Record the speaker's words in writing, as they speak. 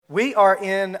We are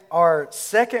in our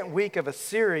second week of a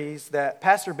series that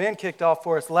Pastor Ben kicked off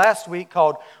for us last week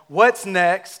called What's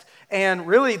Next? And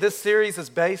really this series is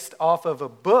based off of a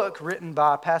book written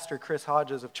by Pastor Chris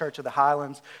Hodges of Church of the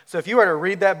Highlands. So if you were to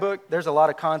read that book, there's a lot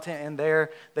of content in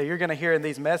there that you're going to hear in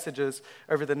these messages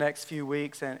over the next few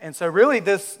weeks. And so really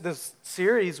this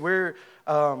series, we're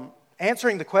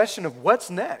answering the question of what's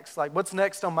next? Like, what's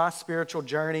next on my spiritual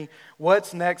journey?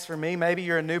 What's next for me? Maybe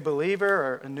you're a new believer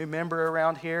or a new member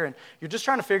around here, and you're just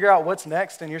trying to figure out what's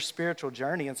next in your spiritual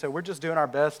journey. And so we're just doing our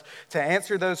best to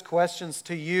answer those questions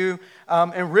to you.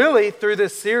 And really, through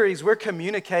this series, we're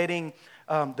communicating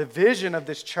the vision of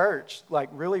this church, like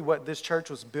really what this church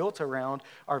was built around,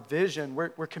 our vision.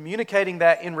 We're communicating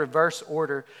that in reverse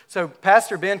order. So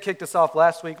Pastor Ben kicked us off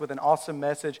last week with an awesome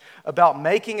message about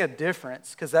making a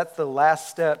difference, because that's the last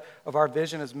step of our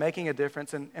vision, is making a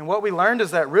difference. And what we learned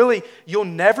is that really you'll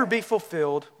never be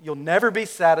fulfilled, you'll never be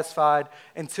satisfied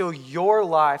until your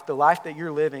life, the life that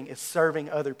you're living, is serving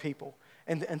other people,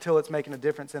 and until it's making a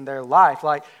difference in their life.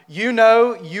 Like, you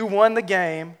know you won the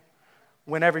game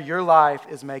whenever your life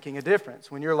is making a difference,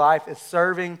 when your life is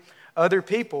serving other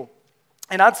people.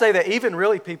 And I'd say that even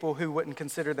really people who wouldn't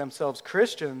consider themselves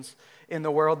Christians in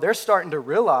the world, they're starting to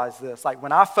realize this. Like,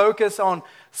 when I focus on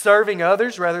serving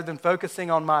others rather than focusing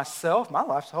on myself, my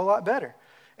life's a whole lot better.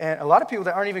 And a lot of people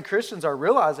that aren't even Christians are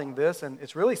realizing this, and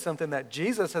it's really something that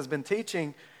Jesus has been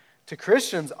teaching to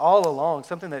Christians all along,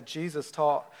 something that Jesus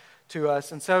taught to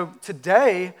us. And so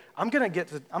today, I'm going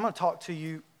to talk to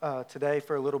you today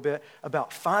for a little bit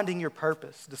about finding your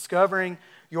purpose, discovering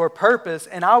your purpose.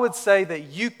 And I would say that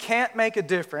you can't make a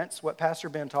difference, what Pastor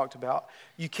Ben talked about,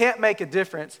 you can't make a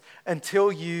difference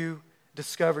until you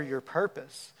discover your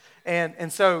purpose.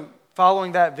 And so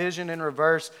following that vision in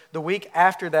reverse, the week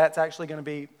after that's actually going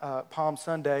to be Palm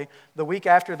Sunday. The week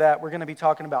after that, we're going to be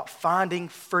talking about finding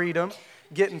freedom,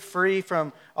 getting free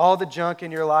from all the junk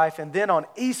in your life. And then on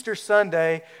Easter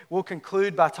Sunday, we'll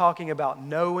conclude by talking about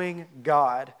knowing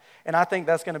God. And I think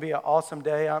that's going to be an awesome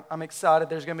day. I'm excited.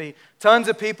 There's going to be tons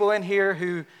of people in here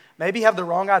who maybe have the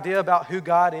wrong idea about who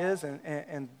God is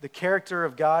and the character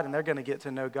of God, and they're going to get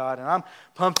to know God. And I'm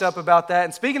pumped up about that.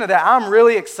 And speaking of that, I'm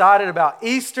really excited about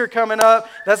Easter coming up.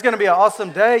 That's going to be an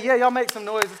awesome day. Yeah, y'all make some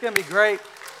noise. It's going to be great.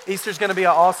 Easter's going to be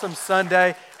an awesome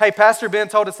Sunday. Hey, Pastor Ben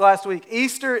told us last week,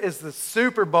 Easter is the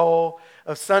Super Bowl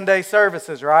of Sunday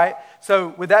services, right?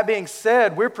 So with that being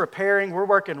said, we're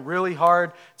working really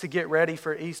hard to get ready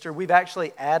for Easter. We've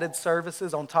actually added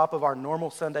services on top of our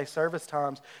normal Sunday service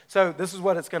times. So this is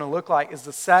what it's going to look like. Is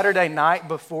the Saturday night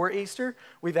before Easter,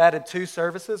 we've added 2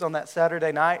 services on that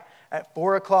Saturday night at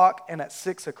 4 o'clock and at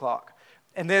 6 o'clock.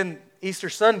 And then Easter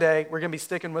Sunday, we're going to be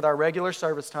sticking with our regular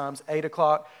service times, 8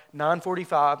 o'clock,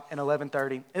 9:45, and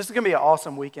 11:30. This is going to be an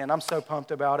awesome weekend. I'm so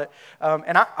pumped about it.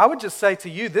 And I would just say to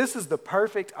you, this is the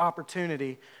perfect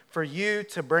opportunity for you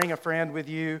to bring a friend with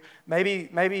you. Maybe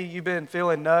you've been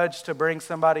feeling nudged to bring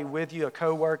somebody with you, a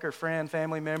coworker, friend,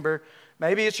 family member.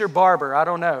 Maybe it's your barber, I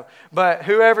don't know. But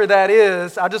whoever that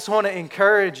is, I just want to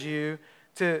encourage you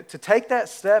to take that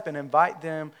step and invite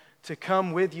them to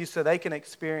come with you so they can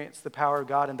experience the power of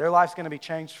God, and their life's going to be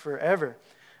changed forever.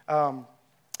 And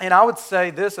I would say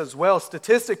this as well,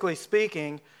 statistically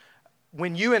speaking,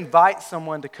 when you invite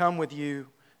someone to come with you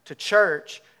to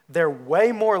church, they're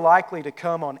way more likely to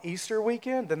come on Easter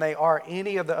weekend than they are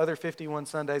any of the other 51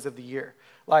 Sundays of the year.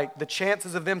 Like, the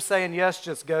chances of them saying yes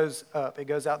just goes up. It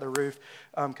goes out the roof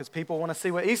because people want to see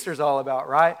what Easter's all about,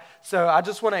 right? So I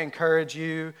just want to encourage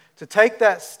you to take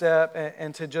that step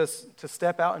and to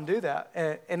step out and do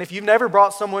that. And if you've never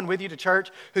brought someone with you to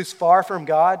church who's far from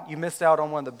God, you missed out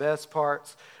on one of the best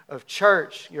parts of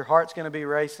church. Your heart's going to be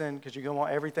racing because you're going to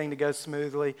want everything to go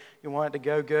smoothly. You want it to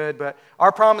go good. But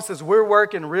our promise is we're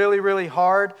working really, really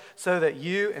hard so that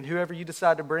you and whoever you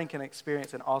decide to bring can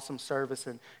experience an awesome service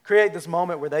and create this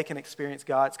moment where they can experience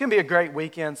God. It's going to be a great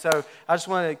weekend. So I just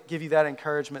want to give you that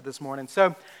encouragement this morning.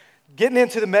 So getting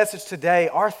into the message today,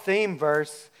 our theme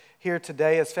verse here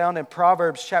today is found in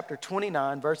Proverbs chapter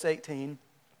 29, verse 18.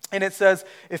 And it says,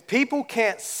 if people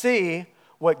can't see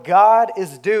what God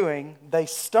is doing, they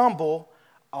stumble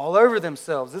all over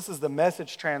themselves. This is the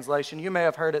Message translation. You may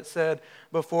have heard it said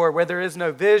before, where there is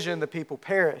no vision, the people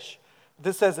perish.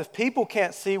 This says, if people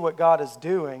can't see what God is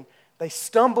doing, they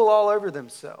stumble all over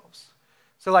themselves.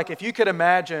 So like, if you could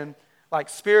imagine, like,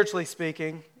 spiritually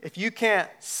speaking, if you can't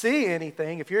see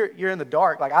anything, if you're in the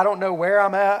dark, like, I don't know where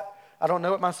I'm at, I don't know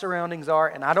what my surroundings are,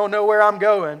 and I don't know where I'm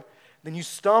going, then you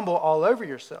stumble all over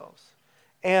yourselves.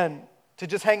 And to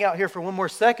just hang out here for one more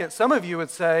second, some of you would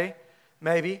say,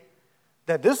 maybe,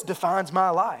 that this defines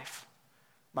my life.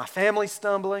 My family's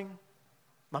stumbling,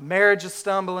 my marriage is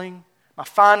stumbling, my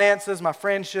finances, my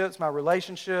friendships, my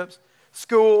relationships,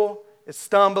 school is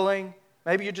stumbling.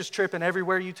 Maybe you're just tripping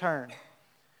everywhere you turn.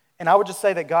 And I would just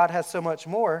say that God has so much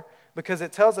more because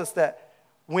it tells us that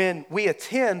when we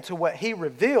attend to what He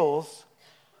reveals,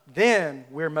 then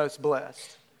we're most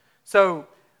blessed. So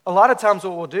a lot of times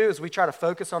what we'll do is we try to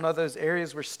focus on all those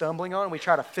areas we're stumbling on. We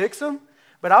try to fix them.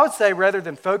 But I would say rather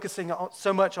than focusing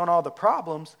so much on all the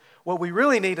problems, what we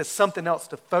really need is something else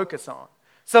to focus on,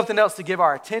 something else to give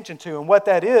our attention to. And what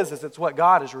that is it's what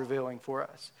God is revealing for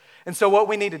us. And so what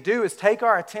we need to do is take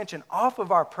our attention off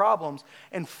of our problems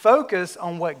and focus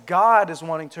on what God is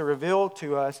wanting to reveal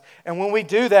to us. And when we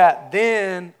do that,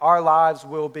 then our lives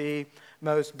will be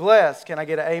most blessed. Can I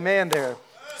get an amen there?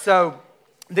 So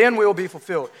then we will be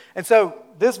fulfilled. And so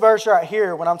this verse right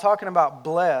here, when I'm talking about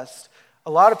blessed, a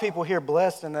lot of people hear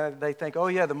blessed and they think, oh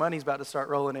yeah, the money's about to start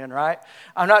rolling in, right?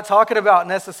 I'm not talking about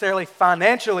necessarily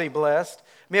financially blessed.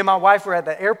 Me and my wife were at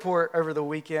the airport over the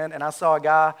weekend, and I saw a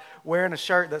guy wearing a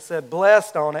shirt that said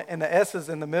blessed on it, and the S's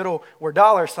in the middle were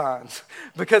dollar signs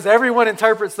because everyone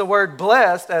interprets the word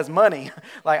blessed as money,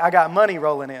 like I got money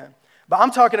rolling in. But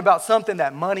I'm talking about something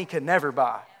that money could never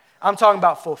buy. I'm talking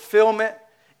about fulfillment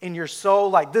in your soul,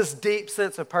 like this deep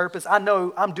sense of purpose. I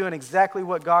know I'm doing exactly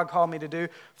what God called me to do,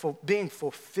 for being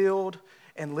fulfilled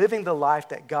and living the life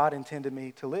that God intended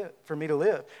me to live, for me to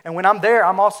live. And when I'm there,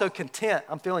 I'm also content.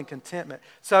 I'm feeling contentment.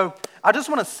 So I just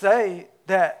want to say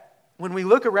that when we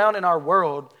look around in our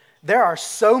world, there are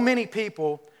so many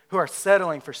people who are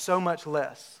settling for so much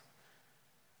less.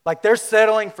 Like they're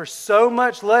settling for so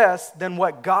much less than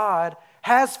what God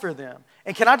has for them.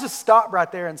 And can I just stop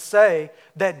right there and say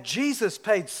that Jesus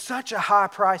paid such a high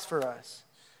price for us?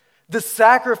 The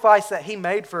sacrifice that He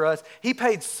made for us, He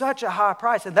paid such a high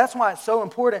price. And that's why it's so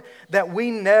important that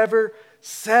we never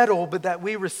settle, but that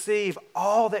we receive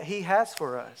all that He has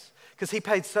for us, because He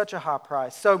paid such a high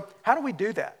price. So how do we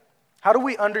do that? How do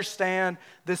we understand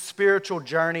this spiritual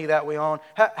journey that we're on?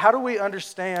 How do we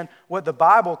understand what the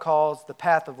Bible calls the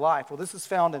path of life? Well, this is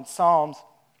found in Psalms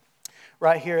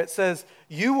right here. It says,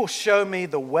 you will show me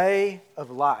the way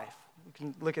of life. You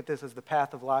can look at this as the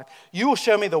path of life. You will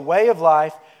show me the way of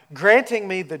life, granting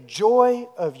me the joy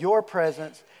of your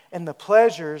presence and the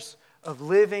pleasures of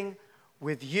living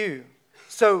with you.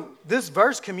 So this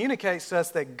verse communicates to us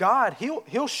that God,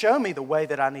 He'll show me the way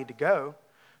that I need to go.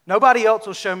 Nobody else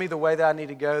will show me the way that I need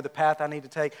to go, the path I need to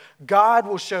take. God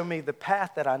will show me the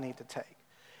path that I need to take.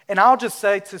 And I'll just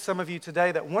say to some of you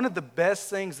today that one of the best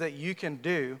things that you can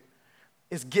do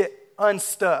is get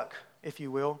unstuck, if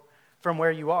you will, from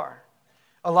where you are.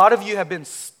 A lot of you have been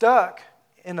stuck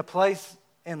in a place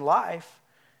in life,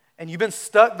 and you've been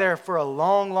stuck there for a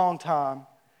long, long time,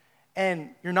 and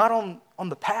you're not on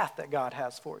the path that God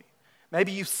has for you.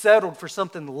 Maybe you've settled for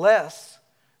something less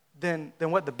than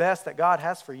what the best that God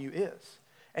has for you is.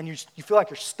 And you feel like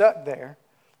you're stuck there.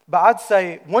 But I'd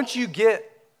say once you get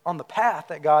on the path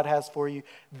that God has for you,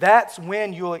 that's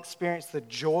when you'll experience the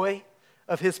joy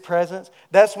of His presence.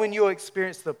 That's when you'll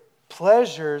experience the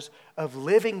pleasures of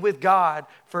living with God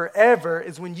forever,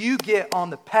 is when you get on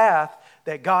the path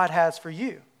that God has for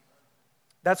you.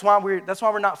 That's why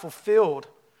we're not fulfilled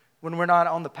when we're not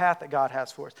on the path that God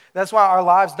has for us. That's why our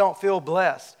lives don't feel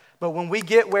blessed. But when we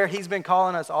get where He's been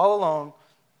calling us all along,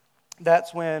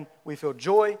 that's when we feel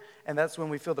joy, and that's when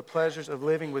we feel the pleasures of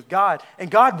living with God.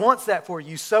 And God wants that for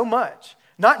you so much.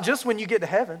 Not just when you get to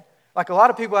heaven. Like a lot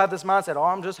of people have this mindset, oh,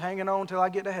 I'm just hanging on until I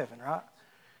get to heaven, right?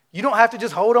 You don't have to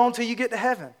just hold on till you get to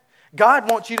heaven.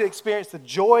 God wants you to experience the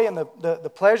joy and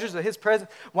the pleasures of His presence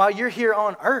while you're here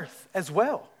on earth as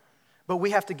well. But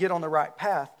we have to get on the right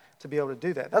path to be able to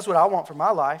do that. That's what I want for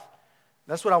my life.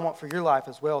 That's what I want for your life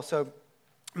as well. So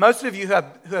most of you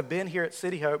who have been here at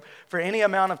City Hope for any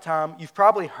amount of time, you've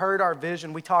probably heard our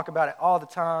vision. We talk about it all the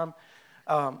time.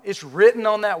 It's written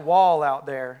on that wall out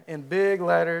there in big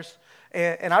letters.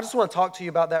 And I just want to talk to you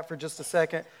about that for just a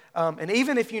second. And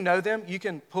even if you know them, you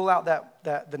can pull out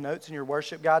the notes in your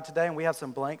worship guide today, and we have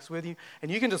some blanks with you.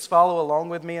 And you can just follow along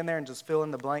with me in there and just fill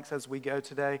in the blanks as we go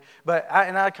today. But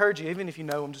I encourage you, even if you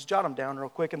know them, just jot them down real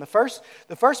quick. And the first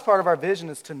part of our vision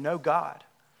is to know God.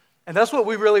 And that's what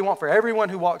we really want for everyone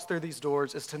who walks through these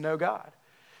doors, is to know God.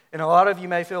 And a lot of you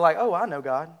may feel like, oh, I know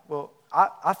God. Well,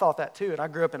 I thought that too, and I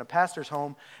grew up in a pastor's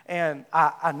home, and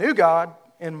I knew God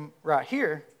right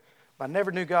here, but I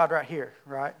never knew God right here,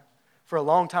 right? For a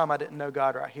long time, I didn't know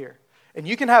God right here. And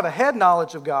you can have a head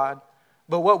knowledge of God,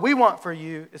 but what we want for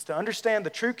you is to understand the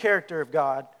true character of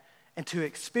God and to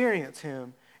experience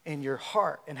Him in your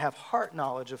heart and have heart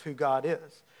knowledge of who God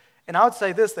is. And I would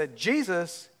say this, that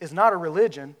Jesus is not a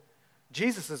religion.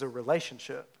 Jesus is a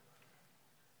relationship.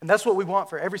 And that's what we want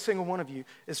for every single one of you,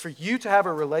 is for you to have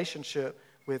a relationship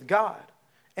with God.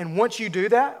 And once you do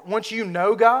that, once you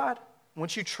know God,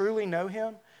 once you truly know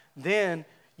Him, then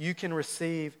you can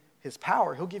receive His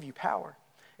power. He'll give you power.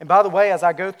 And by the way, as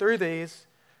I go through these,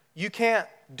 you can't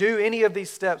do any of these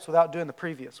steps without doing the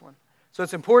previous one. So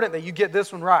it's important that you get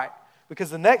this one right, because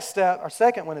the next step, our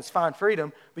second one, is find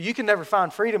freedom, but you can never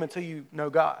find freedom until you know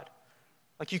God.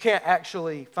 Like, you can't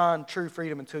actually find true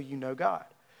freedom until you know God.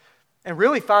 And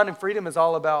really, finding freedom is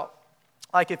all about,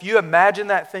 like, if you imagine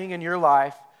that thing in your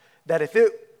life, that if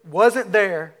it wasn't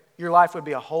there, your life would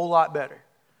be a whole lot better.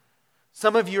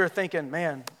 Some of you are thinking,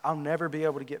 man, I'll never be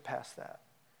able to get past that.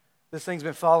 This thing's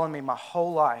been following me my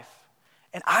whole life.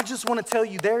 And I just want to tell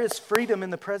you, there is freedom in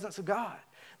the presence of God.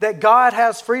 That God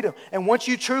has freedom. And once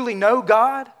you truly know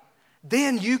God,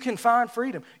 then you can find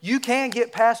freedom. You can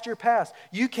get past your past.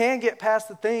 You can get past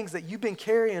the things that you've been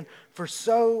carrying for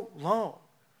so long.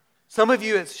 Some of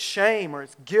you, it's shame or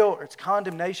it's guilt or it's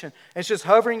condemnation. It's just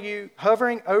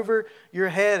hovering over your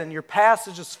head, and your past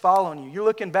is just following you. You're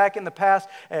looking back in the past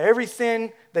at every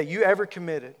sin that you ever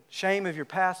committed. Shame of your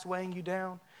past weighing you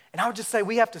down. And I would just say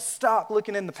we have to stop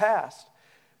looking in the past,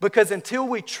 because until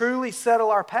we truly settle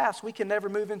our past, we can never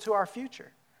move into our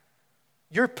future.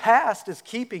 Your past is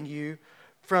keeping you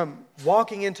from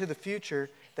walking into the future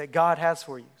that God has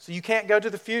for you. So you can't go to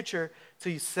the future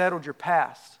until you settled your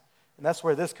past. And that's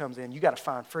where this comes in. You got to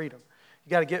find freedom.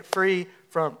 You got to get free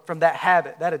from that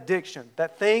habit, that addiction,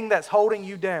 that thing that's holding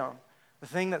you down, the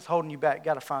thing that's holding you back. You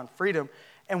got to find freedom.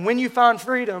 And when you find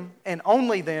freedom, and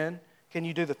only then can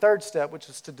you do the third step, which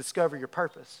is to discover your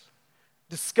purpose.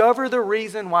 Discover the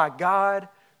reason why God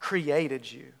created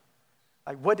you.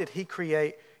 Like, what did He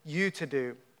create you to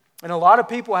do? And a lot of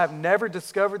people have never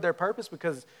discovered their purpose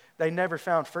because they never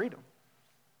found freedom.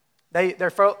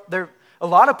 A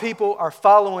lot of people are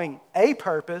following a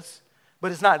purpose,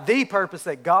 but it's not the purpose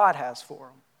that God has for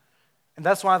them. And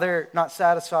that's why they're not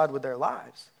satisfied with their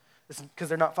lives. It's because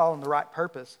they're not following the right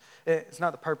purpose. It's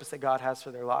not the purpose that God has for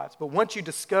their lives. But once you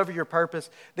discover your purpose,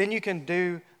 then you can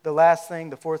do the last thing,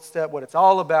 the fourth step. What it's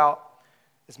all about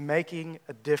is making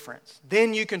a difference.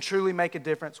 Then you can truly make a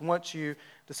difference once you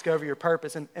discover your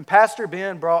purpose. And Pastor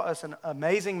Ben brought us an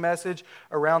amazing message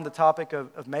around the topic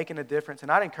of making a difference.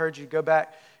 And I'd encourage you to go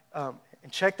back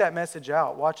and check that message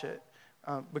out, watch it.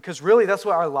 Because really that's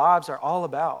what our lives are all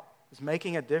about, is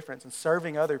making a difference and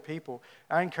serving other people.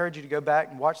 I encourage you to go back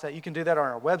and watch that. You can do that on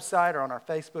our website or on our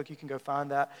Facebook. You can go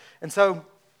find that. And so,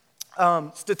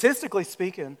 statistically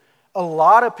speaking, a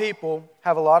lot of people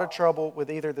have a lot of trouble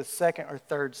with either the second or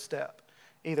third step,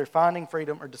 either finding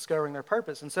freedom or discovering their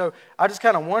purpose. And so I just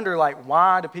kind of wonder, like,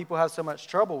 why do people have so much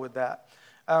trouble with that?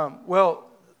 Well,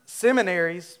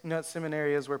 seminaries, you know what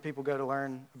seminary is, where people go to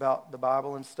learn about the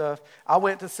Bible and stuff. I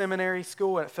went to seminary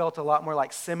school, and it felt a lot more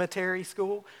like cemetery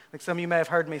school. Like, some of you may have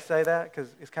heard me say that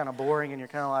because it's kind of boring, and you're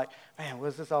kind of like, man, what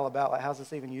is this all about? Like, how's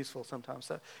this even useful sometimes?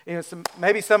 So,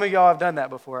 maybe some of y'all have done that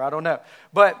before. I don't know.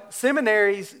 But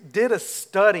seminaries did a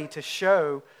study to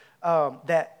show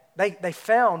that they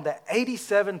found that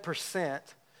 87%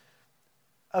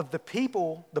 of the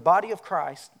people, the body of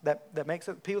Christ, that makes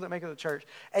up, people that make up the church,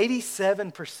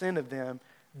 87% of them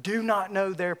do not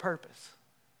know their purpose.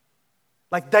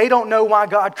 Like, they don't know why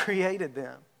God created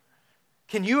them.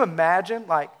 Can you imagine?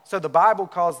 Like, so the Bible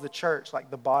calls the church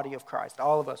like the body of Christ.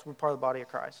 All of us, we're part of the body of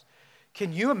Christ.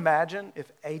 Can you imagine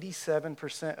if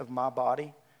 87% of my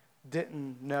body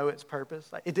didn't know its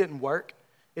purpose? Like, it didn't work.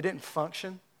 It didn't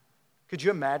function. Could you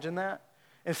imagine that?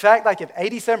 In fact, like, if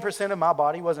 87% of my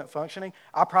body wasn't functioning,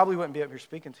 I probably wouldn't be up here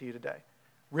speaking to you today.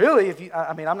 Really,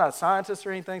 I'm not a scientist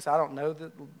or anything, so I don't know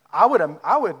that. I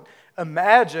would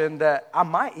imagine that I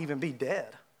might even be dead.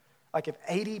 Like, if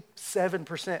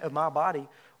 87% of my body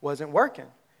wasn't working.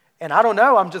 And I don't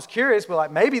know, I'm just curious, but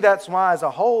like, maybe that's why as a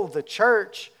whole the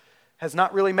church has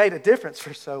not really made a difference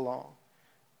for so long.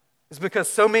 It's because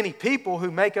so many people who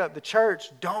make up the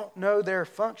church don't know their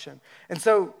function. And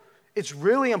so it's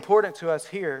really important to us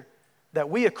here that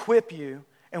we equip you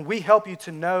and we help you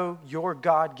to know your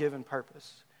God-given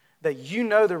purpose, that you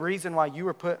know the reason why you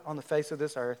were put on the face of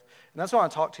this earth. And that's what I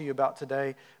want to talk to you about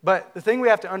today. But the thing we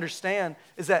have to understand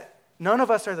is that none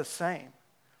of us are the same.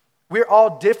 We're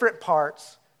all different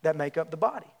parts that make up the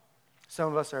body. Some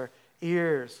of us are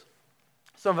ears.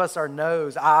 Some of us are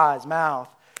nose, eyes, mouth.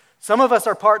 Some of us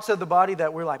are parts of the body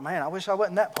that we're like, man, I wish I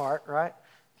wasn't that part, right?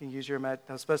 You can use your imagination.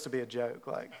 That was supposed to be a joke,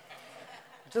 like.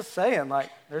 Just saying, like,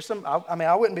 there's some,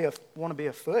 I wouldn't want to be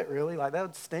a foot, really. Like, that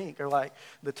would stink. Or, like,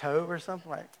 the toe or something.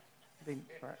 Like, you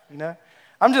know?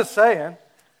 I'm just saying.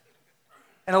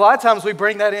 And a lot of times we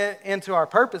bring that into our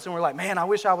purpose, and we're like, man, I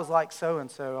wish I was like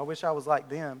so-and-so. I wish I was like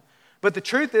them. But the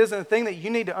truth is, and the thing that you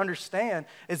need to understand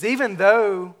is even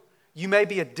though you may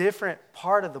be a different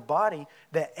part of the body,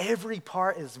 that every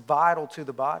part is vital to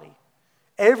the body.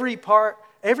 Every part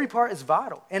is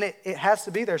vital, and it has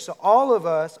to be there. So all of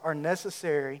us are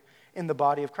necessary in the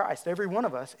body of Christ, every one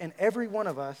of us, and every one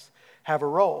of us have a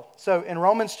role. So in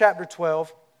Romans chapter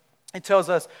 12, it tells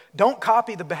us, don't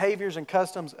copy the behaviors and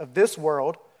customs of this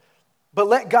world, but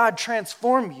let God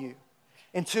transform you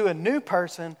into a new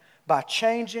person by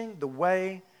changing the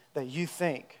way that you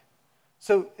think.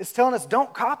 So it's telling us,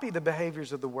 don't copy the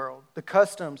behaviors of the world, the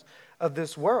customs of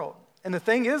this world. And the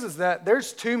thing is that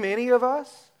there's too many of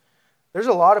us. There's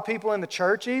a lot of people in the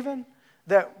church even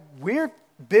that we're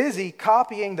busy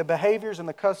copying the behaviors and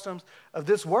the customs of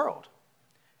this world.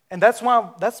 And that's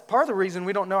part of the reason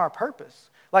we don't know our purpose.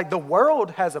 Like the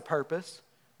world has a purpose,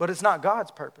 but it's not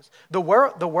God's purpose. The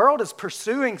world is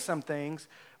pursuing some things,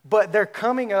 but they're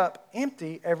coming up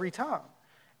empty every time.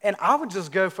 And I would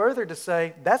just go further to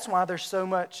say that's why there's so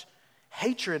much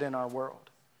hatred in our world.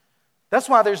 That's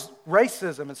why there's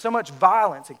racism and so much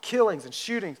violence and killings and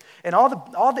shootings and all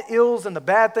the ills and the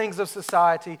bad things of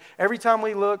society. Every time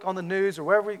we look on the news or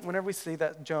whenever we see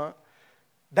that junk,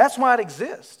 that's why it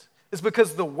exists. It's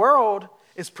because the world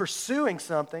is pursuing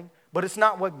something, but it's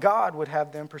not what God would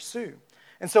have them pursue.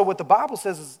 And so what the Bible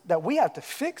says is that we have to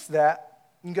fix that.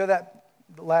 You can go to that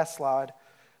last slide.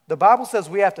 The Bible says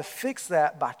we have to fix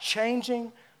that by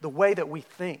changing the way that we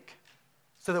think,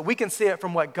 so that we can see it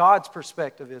from what God's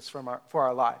perspective is for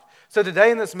our life. So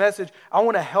today in this message, I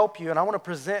want to help you, and I want to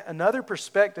present another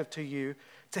perspective to you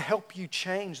to help you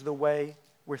change the way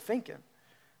we're thinking.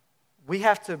 We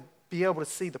have to be able to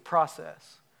see the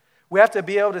process. We have to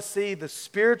be able to see the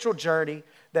spiritual journey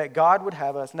that God would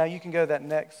have us. Now you can go to that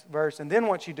next verse, and then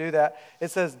once you do that, it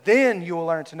says, then you will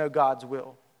learn to know God's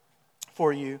will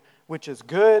for you, which is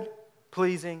good,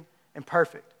 pleasing, and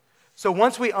perfect. So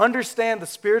once we understand the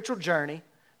spiritual journey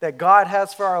that God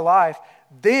has for our life,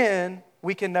 then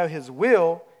we can know His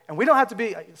will. And we don't have to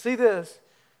be, see this,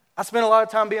 I spent a lot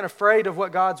of time being afraid of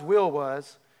what God's will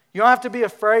was. You don't have to be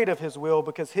afraid of His will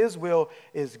because His will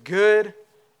is good,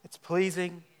 it's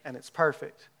pleasing, and it's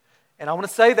perfect. And I want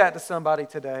to say that to somebody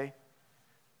today,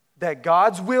 that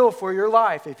God's will for your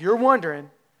life, if you're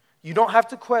wondering, you don't have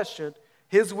to question,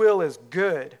 His will is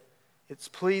good, it's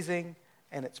pleasing,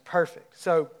 and it's perfect.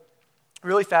 So,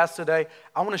 really fast today,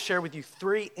 I want to share with you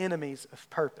 3 enemies of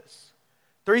purpose.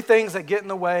 3 things that get in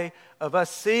the way of us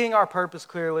seeing our purpose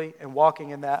clearly and walking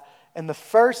in that. And the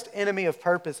first enemy of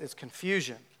purpose is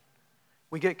confusion.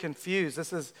 We get confused.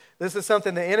 This is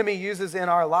something the enemy uses in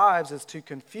our lives, is to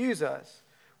confuse us.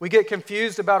 We get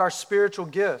confused about our spiritual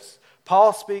gifts.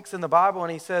 Paul speaks in the Bible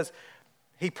and he says,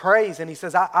 he prays and he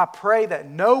says, I pray that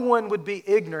no one would be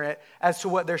ignorant as to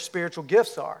what their spiritual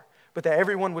gifts are, but that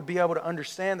everyone would be able to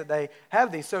understand that they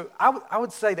have these. So I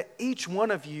would say that each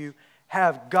one of you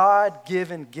have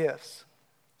God-given gifts,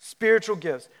 spiritual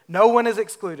gifts. No one is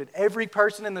excluded. Every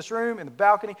person in this room, in the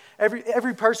balcony,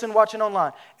 every person watching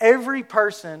online, every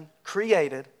person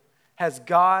created has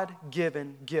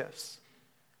God-given gifts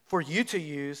for you to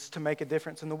use to make a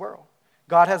difference in the world.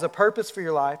 God has a purpose for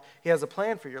your life. He has a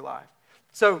plan for your life.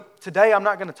 So today I'm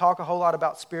not going to talk a whole lot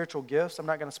about spiritual gifts. I'm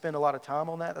not going to spend a lot of time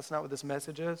on that. That's not what this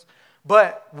message is.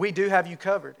 But we do have you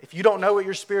covered. If you don't know what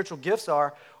your spiritual gifts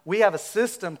are, we have a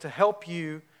system to help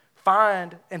you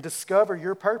find and discover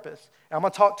your purpose. And I'm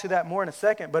going to talk to that more in a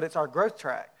second, but it's our growth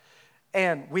track.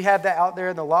 And we have that out there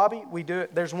in the lobby. We do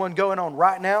it. There's one going on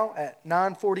right now at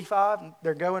 9:45.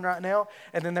 They're going right now.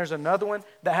 And then there's another one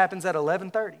that happens at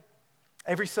 11:30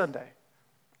 every Sunday.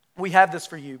 We have this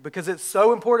for you because it's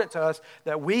so important to us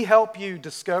that we help you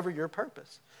discover your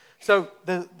purpose. So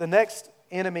the next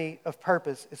enemy of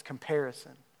purpose is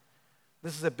comparison.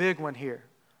 This is a big one here.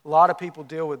 A lot of people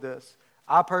deal with this.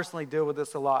 I personally deal with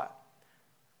this a lot.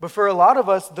 But for a lot of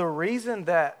us, the reason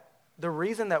that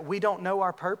we don't know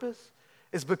our purpose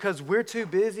is because we're too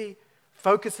busy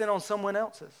focusing on someone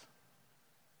else's.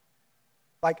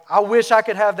 Like, I wish I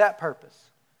could have that purpose.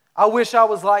 I wish I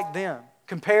was like them.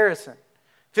 Comparison.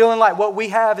 Feeling like what we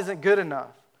have isn't good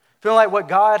enough. Feeling like what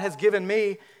God has given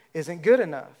me isn't good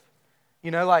enough.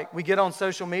 You know, like we get on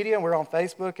social media and we're on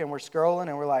Facebook and we're scrolling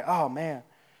and we're like, oh man,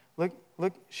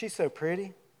 look, she's so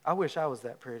pretty. I wish I was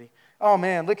that pretty. Oh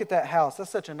man, look at that house.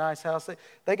 That's such a nice house.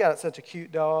 They got such a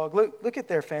cute dog. Look at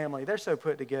their family. They're so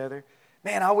put together.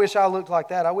 Man, I wish I looked like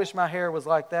that. I wish my hair was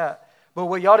like that. But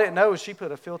what y'all didn't know is she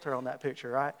put a filter on that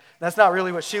picture, right? That's not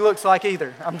really what she looks like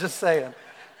either. I'm just saying.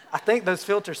 I think those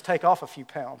filters take off a few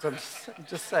pounds. I'm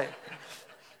just saying.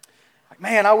 Like,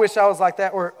 man, I wish I was like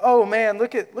that. Or, oh man,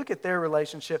 look at their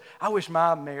relationship. I wish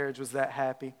my marriage was that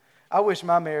happy. I wish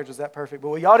my marriage was that perfect. But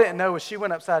what y'all didn't know was she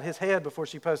went upside his head before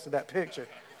she posted that picture.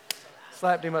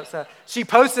 Slapped him upside. She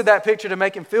posted that picture to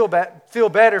make him feel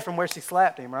better from where she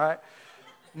slapped him, right?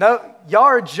 No, y'all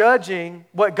are judging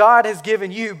what God has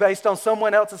given you based on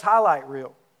someone else's highlight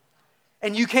reel.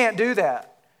 And you can't do that.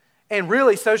 And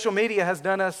really, social media has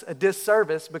done us a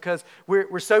disservice because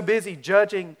we're so busy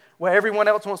judging what everyone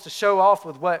else wants to show off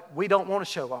with what we don't want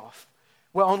to show off,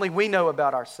 what only we know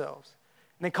about ourselves.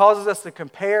 And it causes us to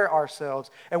compare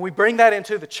ourselves. And we bring that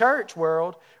into the church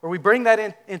world, or we bring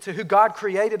that into who God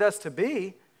created us to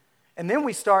be, and then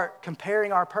we start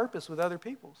comparing our purpose with other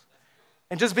people's.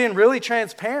 And just being really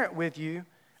transparent with you,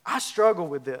 I struggle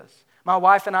with this. My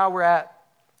wife and I were at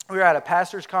a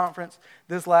pastor's conference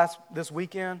this last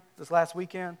weekend,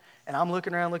 and I'm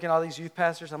looking around, looking at all these youth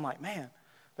pastors. I'm like, man,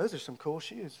 those are some cool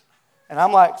shoes. And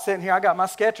I'm like sitting here, I got my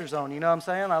Skechers on, you know what I'm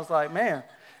saying? I was like, man,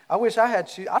 I wish I had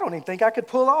shoes. I don't even think I could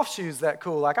pull off shoes that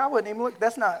cool. Like, I wouldn't even look,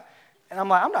 that's not, and I'm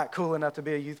like, I'm not cool enough to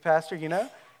be a youth pastor, you know?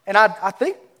 And I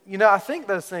think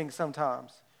those things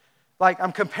sometimes. Like,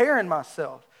 I'm comparing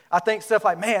myself. I think stuff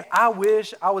like, man, I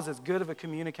wish I was as good of a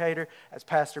communicator as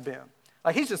Pastor Ben.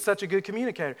 Like, he's just such a good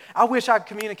communicator. I wish I could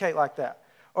communicate like that.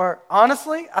 Or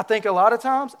honestly, I think a lot of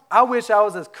times, I wish I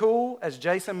was as cool as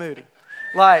Jason Moody.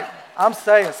 Like, I'm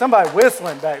saying, somebody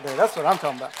whistling back there. That's what I'm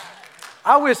talking about.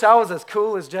 I wish I was as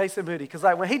cool as Jason Moody. Because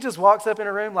like when he just walks up in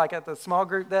a room, like at the small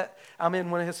group that I'm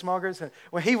in, one of his small groups, and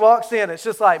when he walks in, it's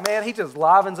just like, man, he just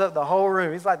livens up the whole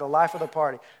room. He's like the life of the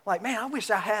party. I'm like, man, I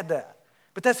wish I had that.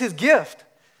 But that's his gift.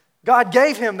 God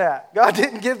gave him that. God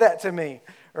didn't give that to me,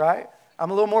 right?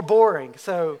 I'm a little more boring.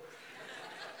 So,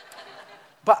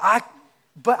 but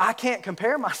I can't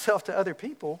compare myself to other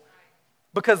people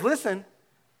because listen,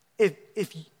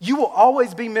 if you will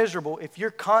always be miserable if you're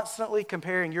constantly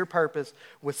comparing your purpose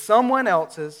with someone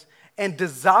else's and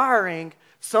desiring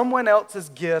someone else's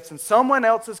gifts and someone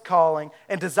else's calling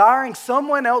and desiring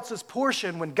someone else's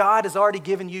portion when God has already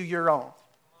given you your own.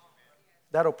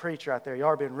 That'll preach right there. Y'all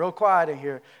are being real quiet in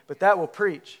here, but that will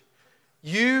preach.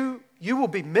 You will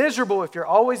be miserable if you're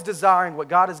always desiring what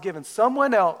God has given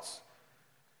someone else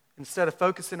instead of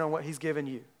focusing on what He's given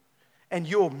you. And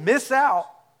you'll miss out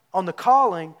on the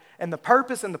calling and the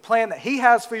purpose and the plan that He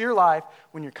has for your life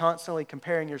when you're constantly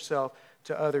comparing yourself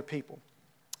to other people.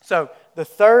 So the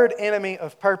third enemy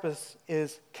of purpose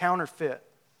is counterfeit.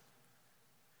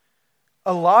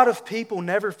 A lot of people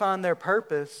never find their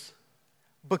purpose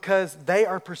because they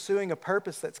are pursuing a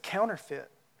purpose that's counterfeit.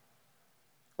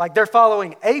 Like they're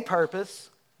following a purpose,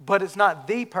 but it's not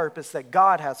the purpose that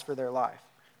God has for their life.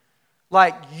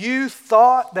 Like you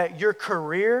thought that your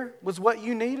career was what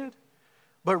you needed,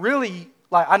 but really,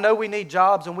 like I know we need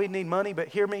jobs and we need money, but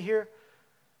hear me here.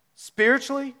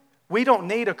 Spiritually, we don't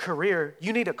need a career.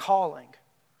 You need a calling.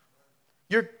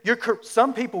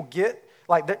 Some people get,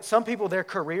 like some people, their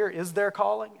career is their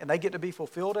calling and they get to be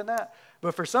fulfilled in that.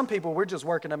 But for some people, we're just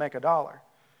working to make $1.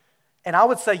 And I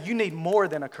would say you need more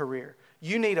than a career.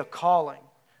 You need a calling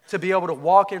to be able to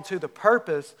walk into the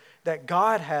purpose that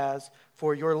God has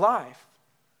for your life.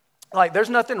 Like there's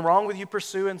nothing wrong with you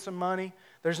pursuing some money.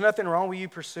 There's nothing wrong with you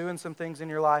pursuing some things in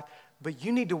your life. But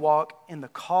you need to walk in the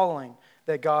calling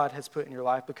that God has put in your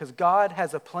life because God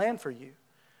has a plan for you.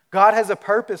 God has a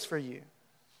purpose for you.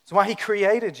 That's why He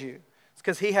created you. It's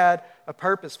because He had a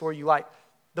purpose for you. Like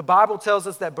the Bible tells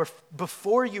us that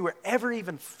before you were ever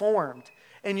even formed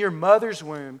in your mother's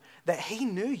womb, that He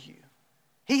knew you.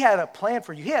 He had a plan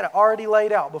for you. He had it already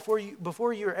laid out before you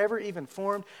were ever even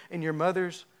formed in your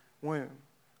mother's womb.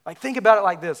 Like think about it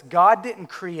like this. God didn't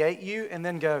create you and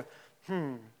then go,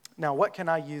 now what can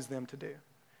I use them to do?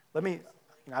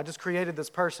 I just created this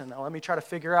person. Now let me try to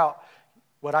figure out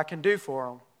what I can do for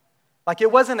them. Like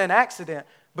it wasn't an accident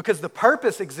because the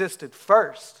purpose existed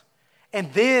first.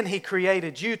 And then He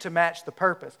created you to match the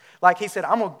purpose. Like He said,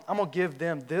 I'm gonna give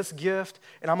them this gift,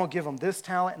 and I'm going to give them this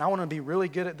talent, and I want to be really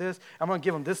good at this. I'm going to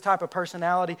give them this type of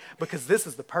personality because this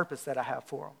is the purpose that I have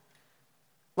for them.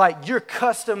 Like you're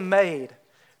custom made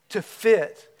to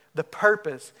fit the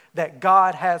purpose that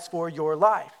God has for your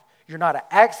life. You're not an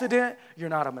accident. You're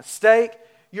not a mistake.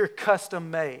 You're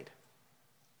custom made.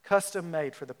 Custom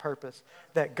made for the purpose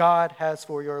that God has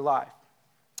for your life.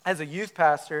 As a youth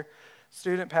pastor,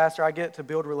 student pastor, I get to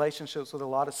build relationships with a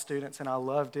lot of students, and I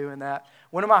love doing that.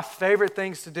 One of my favorite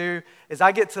things to do is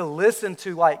I get to listen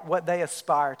to like what they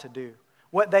aspire to do,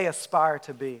 what they aspire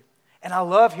to be. And I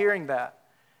love hearing that.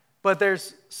 But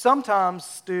there's sometimes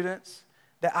students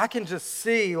that I can just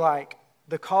see like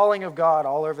the calling of God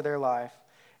all over their life.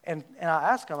 And I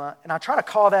ask them, and I try to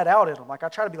call that out in them. Like I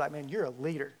try to be like, man, you're a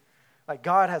leader. Like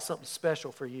God has something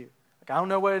special for you. Like I don't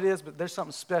know what it is, but there's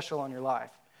something special on your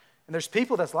life. And there's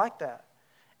people that's like that.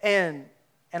 And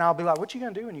I'll be like, what you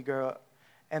going to do when you grow up?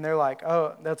 And they're like,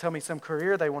 oh, they'll tell me some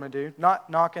career they want to do. Not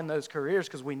knocking those careers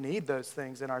because we need those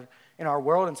things in our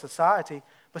world and society.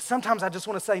 But sometimes I just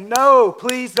want to say, no,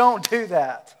 please don't do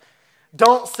that.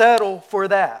 Don't settle for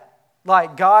that.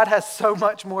 Like, God has so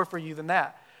much more for you than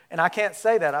that. And I can't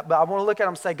say that, but I want to look at him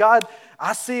and say, God,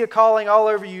 I see a calling all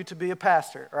over you to be a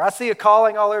pastor. Or I see a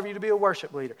calling all over you to be a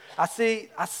worship leader. I see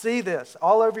this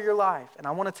all over your life. And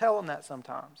I want to tell him that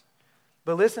sometimes.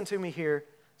 But listen to me here,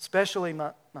 especially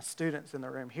my students in the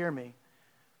room. Hear me.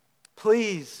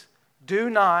 Please do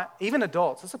not, even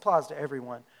adults, this applies to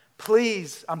everyone.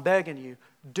 Please, I'm begging you,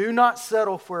 do not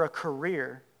settle for a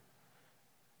career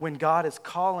when God is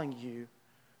calling you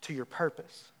to your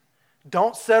purpose.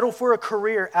 Don't settle for a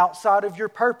career outside of your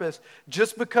purpose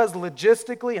just because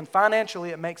logistically and financially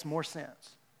it makes more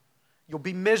sense. You'll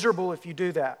be miserable if you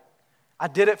do that. I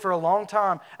did it for a long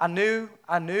time. I knew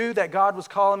that God was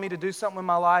calling me to do something in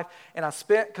my life, and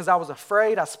because I was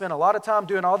afraid, I spent a lot of time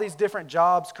doing all these different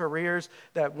jobs, careers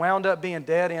that wound up being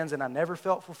dead ends, and I never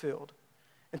felt fulfilled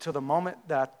until the moment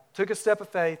that I took a step of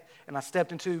faith and I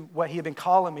stepped into what he had been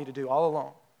calling me to do all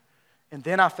along. And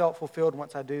then I felt fulfilled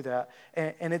once I do that.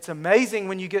 And it's amazing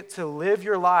when you get to live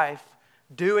your life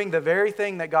doing the very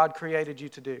thing that God created you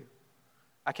to do.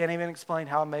 I can't even explain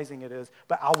how amazing it is,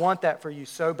 but I want that for you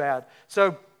so bad.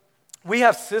 So we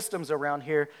have systems around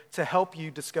here to help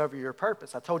you discover your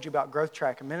purpose. I told you about Growth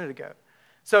Track a minute ago.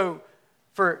 So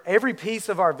for every piece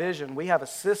of our vision, we have a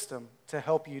system to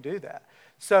help you do that.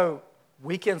 So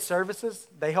weekend services,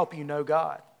 they help you know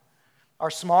God.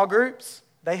 Our small groups,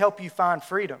 they help you find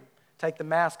freedom. Take the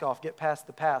mask off, get past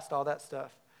the past, all that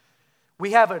stuff.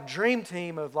 We have a dream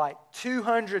team of like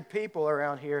 200 people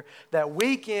around here that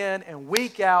week in and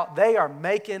week out, they are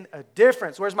making a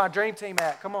difference. Where's my dream team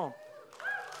at? Come on.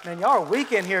 Man, y'all are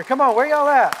weak in here. Come on, where y'all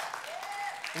at?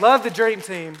 Love the dream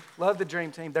team. Love the dream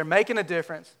team. They're making a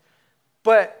difference.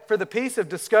 But for the piece of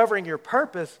discovering your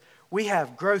purpose, we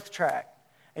have Growth Track.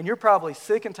 And you're probably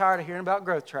sick and tired of hearing about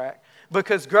Growth Track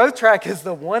because Growth Track is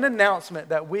the one announcement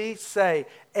that we say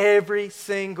every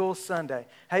single Sunday.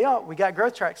 Hey, y'all, we got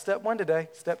Growth Track. Step 1 today.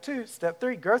 Step 2, Step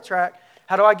 3, Growth Track.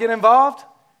 How do I get involved?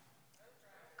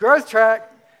 Growth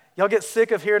Track. Y'all get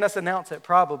sick of hearing us announce it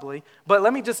probably. But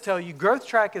let me just tell you, Growth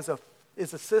Track is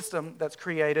a system that's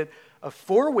created of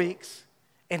 4 weeks,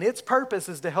 and its purpose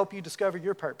is to help you discover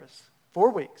your purpose. 4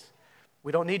 weeks.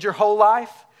 We don't need your whole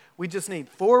life. We just need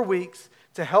 4 weeks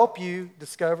to help you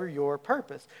discover your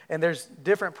purpose. And there's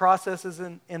different processes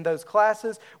in those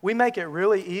classes. We make it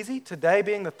really easy. Today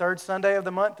being the 3rd Sunday of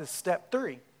the month is step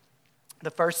 3.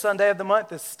 The 1st Sunday of the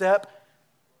month is step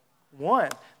 1.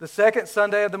 The 2nd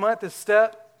Sunday of the month is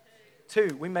step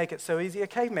 2. We make it so easy a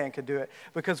caveman could do it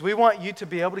because we want you to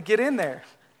be able to get in there.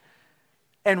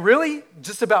 And really,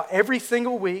 just about every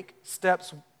single week,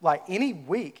 steps like any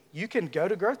week, you can go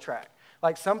to Growth Track.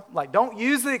 Don't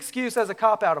use the excuse as a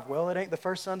cop-out of, well, it ain't the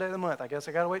 1st Sunday of the month. I guess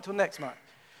I got to wait till next month.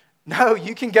 No,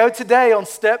 you can go today on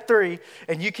step 3,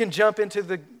 and you can jump into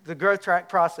the Growth Track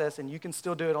process, and you can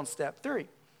still do it on step 3.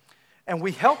 And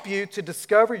we help you to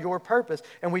discover your purpose.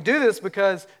 And we do this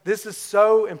because this is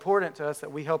so important to us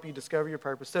that we help you discover your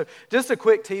purpose. So just a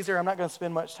quick teaser. I'm not going to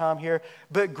spend much time here.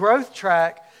 But Growth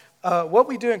Track, what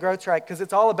we do in Growth Track, because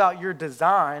it's all about your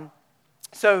design.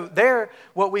 So there,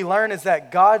 what we learn is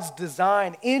that God's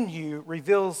design in you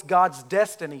reveals God's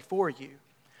destiny for you.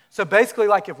 So basically,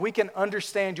 like if we can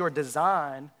understand your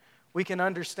design, we can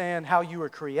understand how you were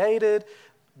created,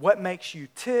 what makes you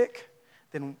tick,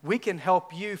 then we can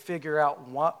help you figure out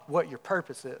what your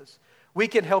purpose is. We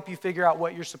can help you figure out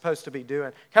what you're supposed to be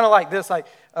doing. Kind of like this,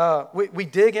 we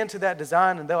dig into that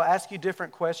design and they'll ask you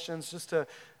different questions just to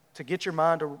get your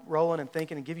mind rolling and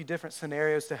thinking and give you different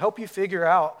scenarios to help you figure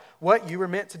out what you were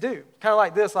meant to do. Kind of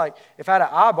like this, like if I had an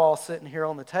eyeball sitting here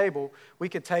on the table, we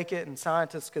could take it and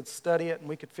scientists could study it and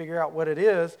we could figure out what it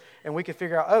is and we could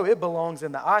figure out, oh, it belongs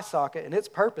in the eye socket and its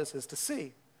purpose is to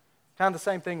see. Kind of the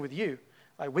same thing with you.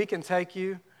 Like we can take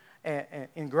you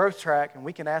in Growth Track and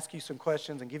we can ask you some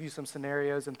questions and give you some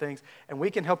scenarios and things and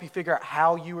we can help you figure out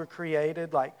how you were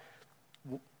created,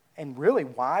 and really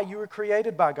why you were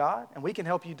created by God, and we can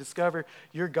help you discover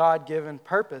your God-given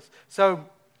purpose. So,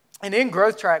 and in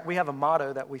Growth Track, we have a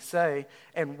motto that we say,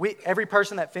 and every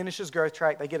person that finishes Growth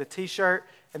Track, they get a t-shirt,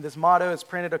 and this motto is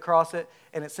printed across it,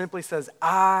 and it simply says,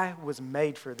 I was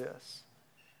made for this.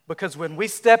 Because when we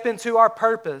step into our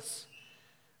purpose,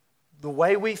 the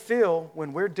way we feel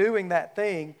when we're doing that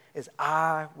thing is,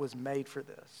 I was made for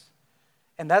this.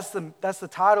 And that's the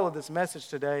title of this message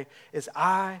today, is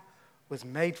I was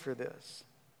made for this.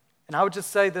 And I would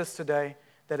just say this today,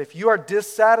 that if you are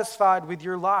dissatisfied with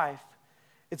your life,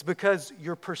 it's because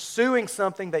you're pursuing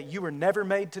something that you were never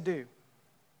made to do.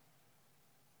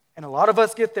 And a lot of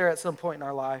us get there at some point in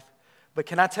our life, but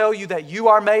can I tell you that you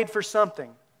are made for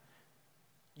something?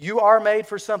 You are made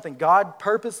for something. God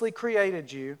purposely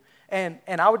created you. And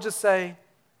I would just say,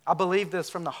 I believe this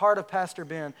from the heart of Pastor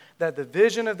Ben, that the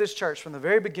vision of this church from the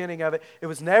very beginning of it, it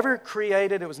was never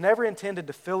created, it was never intended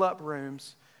to fill up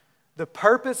rooms. The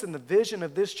purpose and the vision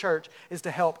of this church is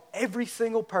to help every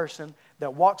single person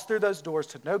that walks through those doors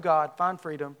to know God, find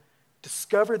freedom,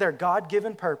 discover their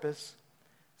God-given purpose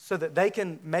so that they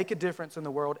can make a difference in the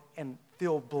world and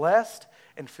feel blessed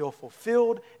and feel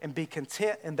fulfilled and be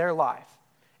content in their life.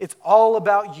 It's all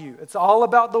about you. It's all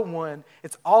about the one.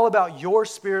 It's all about your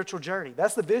spiritual journey.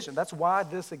 That's the vision. That's why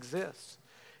this exists,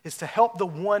 is to help the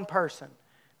one person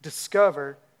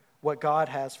discover what God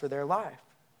has for their life.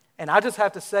 And I just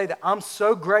have to say that I'm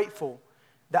so grateful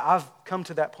that I've come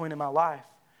to that point in my life.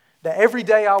 That every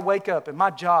day I wake up in my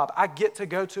job, I get to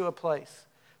go to a place.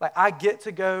 Like I get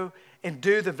to go and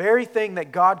do the very thing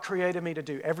that God created me to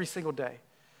do every single day.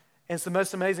 And it's the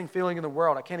most amazing feeling in the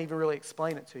world. I can't even really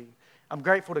explain it to you. I'm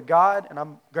grateful to God and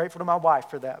I'm grateful to my wife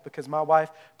for that because my wife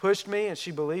pushed me and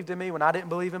she believed in me when I didn't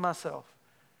believe in myself.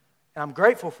 And I'm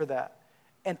grateful for that.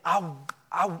 And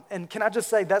and can I just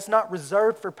say, that's not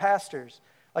reserved for pastors.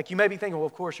 Like you may be thinking, well,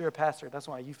 of course you're a pastor. That's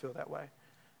why you feel that way.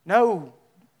 No,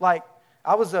 like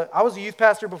I was a youth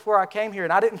pastor before I came here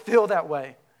and I didn't feel that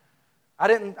way. I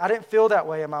didn't feel that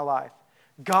way in my life.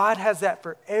 God has that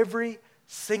for every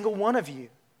single one of you.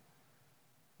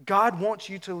 God wants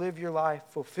you to live your life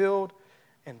fulfilled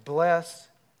and blessed,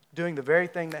 doing the very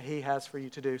thing that He has for you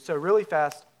to do. So really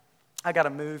fast, I got to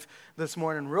move this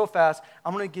morning real fast.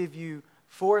 I'm going to give you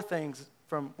 4 things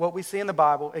from what we see in the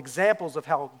Bible, examples of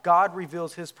how God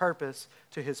reveals His purpose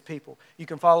to His people. You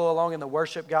can follow along in the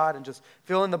worship guide and just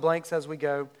fill in the blanks as we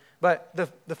go. But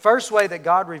the first way that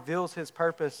God reveals His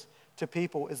purpose to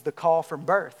people is the call from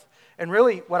birth. And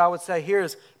really what I would say here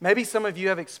is maybe some of you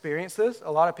have experienced this.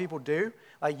 A lot of people do.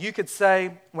 Like you could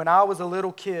say, when I was a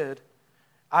little kid,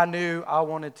 I knew I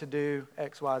wanted to do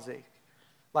X, Y, Z.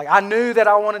 Like I knew that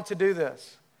I wanted to do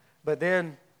this. But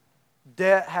then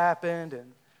debt happened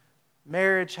and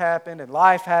marriage happened and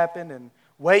life happened and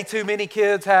way too many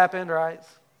kids happened, right?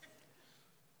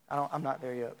 I'm not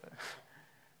there yet. But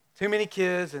too many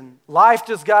kids and life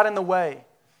just got in the way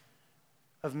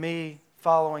of me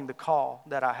following the call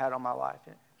that I had on my life.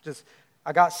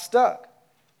 I got stuck.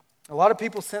 A lot of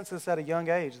people sense this at a young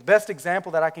age. The best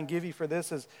example that I can give you for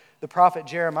this is the prophet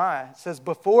Jeremiah. It says,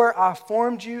 before I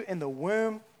formed you in the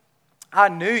womb, I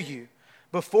knew you.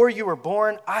 Before you were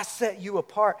born, I set you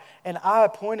apart, and I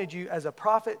appointed you as a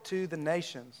prophet to the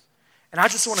nations. And I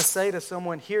just want to say to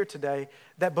someone here today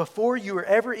that before you were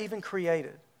ever even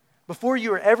created, before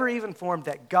you were ever even formed,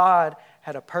 that God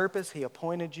had a purpose. He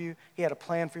appointed you. He had a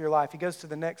plan for your life. He goes to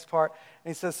the next part,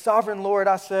 and he says, Sovereign Lord,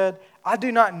 I said, I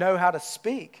do not know how to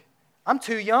speak. I'm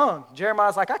too young.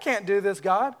 Jeremiah's like, I can't do this,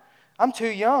 God. I'm too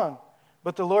young.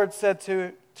 But the Lord said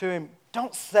to him,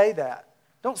 don't say that.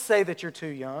 Don't say that you're too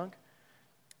young.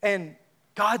 And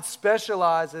God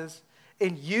specializes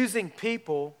in using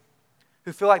people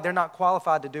who feel like they're not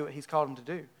qualified to do what He's called them to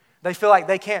do. They feel like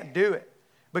they can't do it.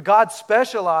 But God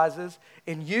specializes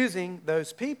in using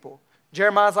those people.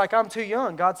 Jeremiah's like, I'm too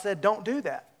young. God said, don't do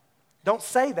that. Don't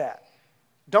say that.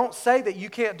 Don't say that you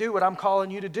can't do what I'm calling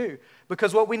you to do.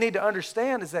 Because what we need to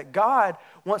understand is that God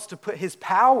wants to put His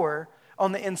power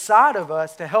on the inside of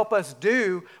us to help us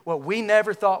do what we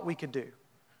never thought we could do.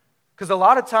 Because a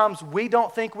lot of times we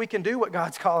don't think we can do what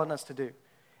God's calling us to do.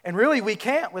 And really we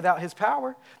can't without His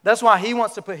power. That's why He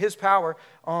wants to put His power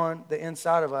on the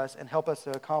inside of us and help us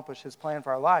to accomplish His plan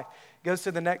for our life. Goes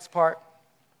to the next part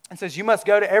and says, you must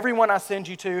go to everyone I send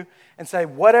you to and say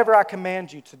whatever I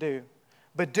command you to do.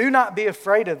 But do not be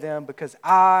afraid of them because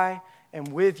I am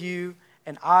with you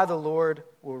and I, the Lord,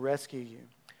 will rescue you.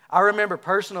 I remember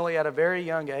personally at a very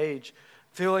young age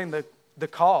feeling the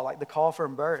call, like the call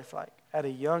from birth. Like at a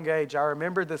young age, I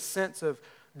remember the sense of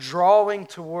drawing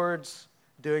towards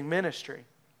doing ministry.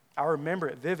 I remember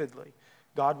it vividly.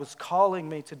 God was calling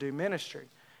me to do ministry.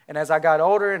 And as I got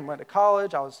older and went to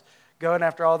college, I was going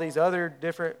after all these other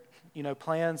different,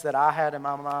 plans that I had in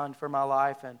my mind for my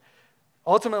life. And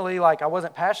ultimately, I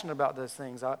wasn't passionate about those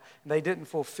things. They didn't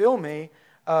fulfill me.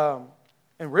 And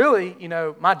really,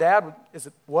 my dad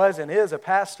was and is a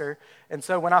pastor. And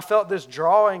so when I felt this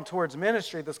drawing towards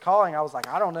ministry, this calling, I was like,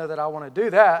 I don't know that I want to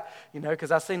do that,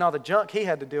 because I've seen all the junk he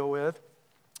had to deal with.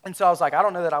 And so I was like, I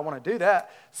don't know that I want to do that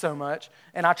so much.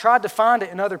 And I tried to find it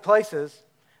in other places,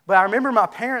 But I remember my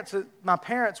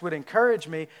parents would encourage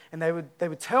me, and they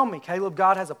would tell me, Caleb,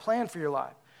 God has a plan for your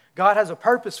life. God has a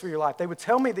purpose for your life. They would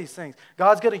tell me these things.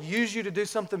 God's going to use you to do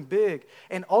something big.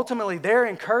 And ultimately, their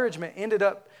encouragement ended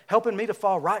up helping me to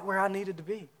fall right where I needed to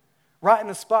be, right in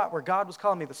the spot where God was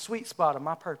calling me, the sweet spot of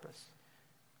my purpose,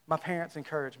 my parents'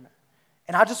 encouragement.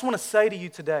 And I just want to say to you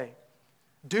today,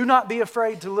 do not be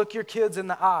afraid to look your kids in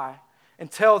the eye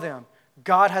and tell them,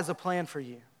 God has a plan for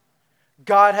you.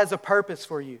 God has a purpose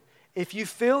for you. If you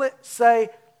feel it, say,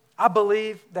 I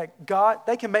believe that God,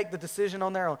 they can make the decision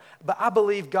on their own, but I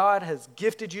believe God has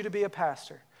gifted you to be a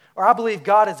pastor, or I believe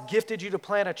God has gifted you to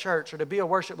plant a church or to be a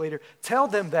worship leader. Tell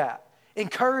them that.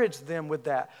 Encourage them with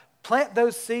that. Plant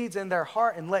those seeds in their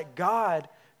heart and let God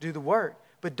do the work.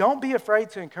 But don't be afraid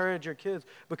to encourage your kids,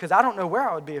 because I don't know where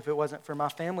I would be if it wasn't for my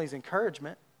family's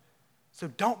encouragement. So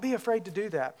don't be afraid to do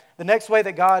that. The next way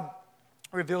that God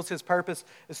reveals his purpose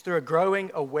is through a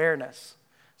growing awareness.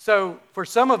 So for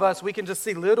some of us, we can just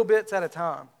see little bits at a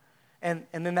time, and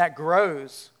then that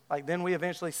grows. Like then we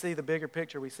eventually see the bigger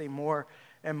picture. We see more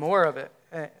and more of it.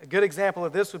 A good example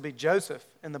of this would be Joseph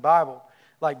in the Bible.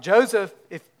 Like Joseph,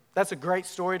 if that's a great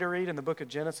story to read in the book of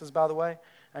Genesis, by the way.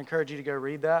 I encourage you to go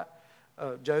read that,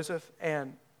 Joseph.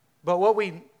 But what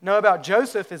we know about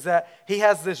Joseph is that he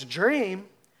has this dream.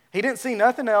 He didn't see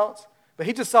nothing else, but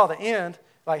he just saw the end.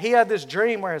 Like he had this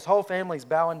dream where his whole family's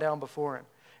bowing down before him.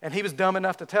 And he was dumb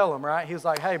enough to tell them, right? He was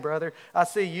like, hey, brother, I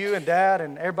see you and dad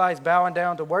and everybody's bowing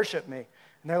down to worship me.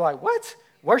 And they're like, what?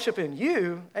 Worshiping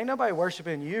you? Ain't nobody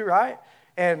worshiping you, right?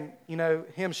 And,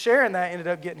 him sharing that ended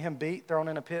up getting him beat, thrown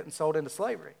in a pit, and sold into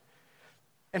slavery.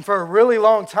 And for a really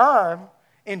long time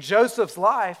in Joseph's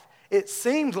life, it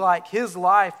seemed like his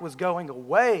life was going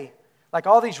away. Like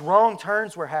all these wrong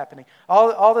turns were happening.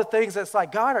 All the things that's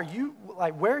like, God,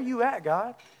 where are you at,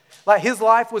 God? Like his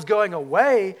life was going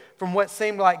away from what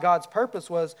seemed like God's purpose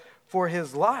was for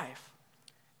his life.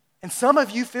 And some of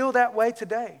you feel that way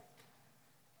today.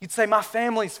 You'd say, my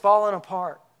family's falling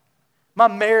apart. My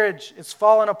marriage is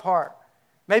falling apart.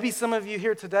 Maybe some of you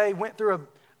here today went through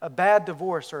a bad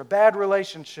divorce or a bad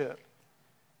relationship,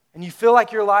 and you feel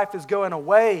like your life is going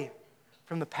away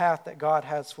from the path that God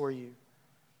has for you.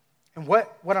 And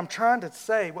what I'm trying to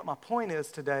say, what my point is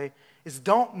today, is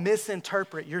don't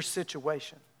misinterpret your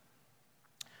situation.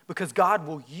 Because God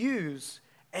will use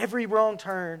every wrong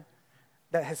turn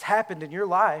that has happened in your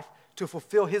life to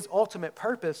fulfill his ultimate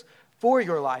purpose for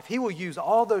your life. He will use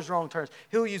all those wrong turns.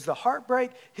 He'll use the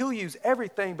heartbreak. He'll use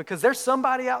everything, because there's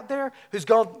somebody out there who's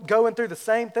going through the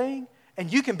same thing,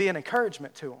 and you can be an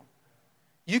encouragement to them.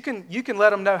 You can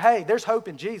let them know, hey, there's hope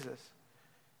in Jesus.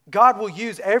 God will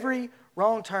use every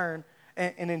wrong turn.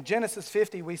 And in Genesis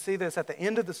 50, we see this at the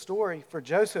end of the story for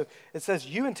Joseph. It says,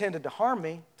 you intended to harm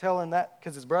me, telling that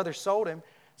because his brothers sold him.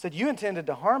 It said, you intended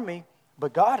to harm me,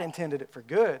 but God intended it for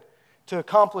good, to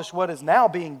accomplish what is now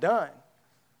being done,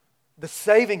 the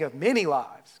saving of many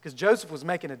lives, because Joseph was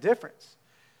making a difference.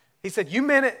 He said, you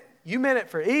meant it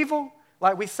for evil,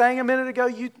 like we sang a minute ago.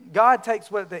 God takes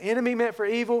what the enemy meant for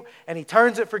evil and he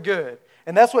turns it for good.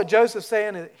 And that's what Joseph's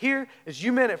saying here is,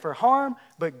 you meant it for harm,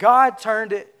 but God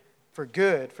turned it for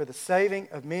good, for the saving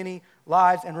of many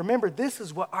lives. And remember, this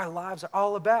is what our lives are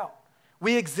all about.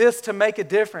 We exist to make a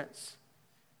difference.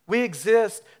 We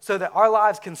exist so that our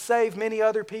lives can save many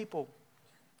other people.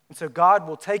 And so God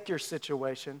will take your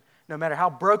situation, no matter how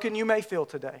broken you may feel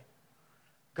today.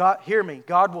 God, hear me,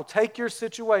 God will take your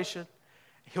situation,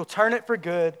 he'll turn it for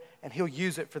good, and he'll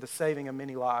use it for the saving of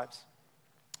many lives.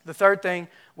 The third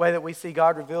way that we see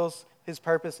God reveals his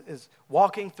purpose is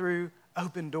walking through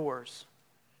open doors.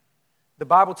 The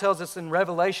Bible tells us in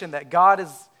Revelation that God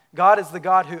is the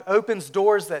God who opens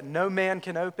doors that no man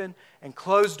can open and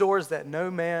close doors that no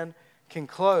man can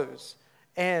close.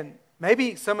 And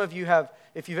maybe some of you have,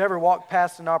 if you've ever walked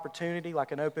past an opportunity,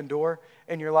 like an open door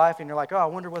in your life, and you're like, oh, I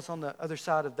wonder what's on the other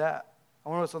side of that. I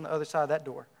wonder what's on the other side of that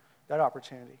door, that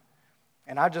opportunity.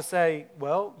 And I just say,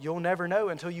 well, you'll never know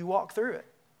until you walk through it.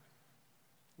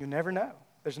 You'll never know.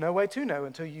 There's no way to know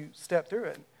until you step through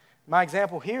it. My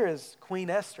example here is Queen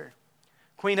Esther.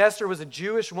 Queen Esther was a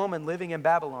Jewish woman living in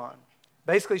Babylon.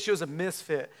 Basically, she was a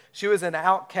misfit. She was an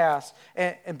outcast.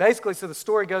 And basically, so the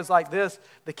story goes like this.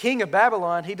 The king of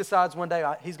Babylon, he decides one day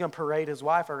he's going to parade his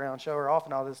wife around, show her off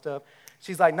and all this stuff.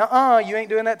 She's like, nuh-uh, you ain't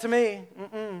doing that to me.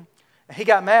 Mm-mm. And he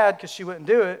got mad because she wouldn't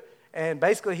do it. And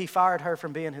basically, he fired her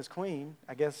from being his queen.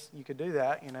 I guess you could do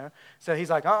that, So he's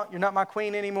like, oh, you're not my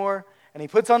queen anymore. And he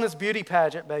puts on this beauty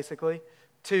pageant, basically,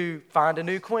 to find a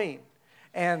new queen.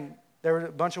 And there were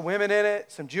a bunch of women in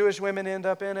it. Some Jewish women end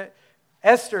up in it.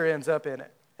 Esther ends up in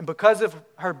it. And because of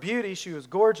her beauty, she was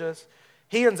gorgeous,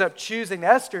 he ends up choosing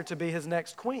Esther to be his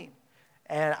next queen.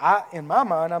 And in my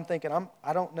mind, I'm thinking,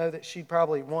 I don't know that she'd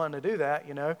probably want to do that,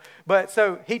 But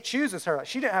so he chooses her.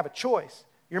 She didn't have a choice.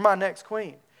 You're my next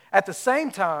queen. At the same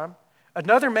time,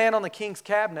 another man on the king's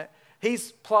cabinet,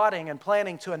 he's plotting and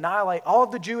planning to annihilate all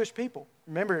of the Jewish people.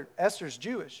 Remember, Esther's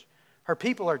Jewish. Her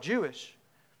people are Jewish.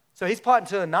 So he's plotting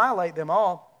to annihilate them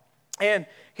all. And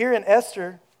here in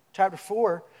Esther chapter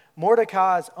 4,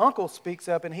 Mordecai's uncle speaks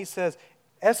up and he says,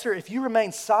 Esther, if you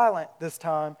remain silent this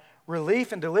time,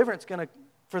 relief and deliverance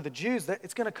for the Jews,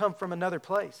 it's going to come from another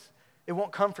place. It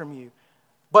won't come from you.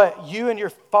 But you and your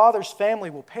father's family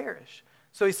will perish.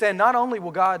 So he's saying not only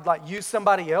will God use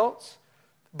somebody else,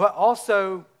 but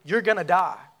also you're going to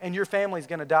die and your family's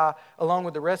going to die along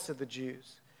with the rest of the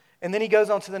Jews. And then he goes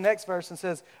on to the next verse and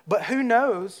says, but who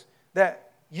knows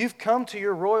that you've come to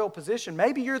your royal position?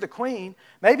 Maybe you're the queen.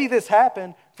 Maybe this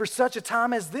happened for such a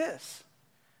time as this,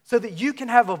 so that you can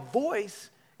have a voice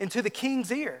into the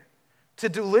king's ear to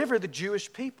deliver the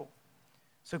Jewish people.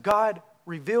 So God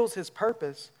reveals his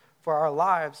purpose for our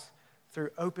lives through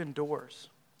open doors.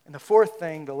 And the fourth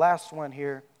thing, the last one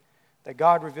here, that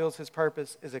God reveals his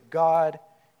purpose is a God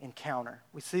encounter.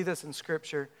 We see this in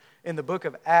Scripture in the book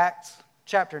of Acts,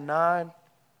 chapter 9.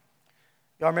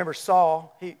 Y'all remember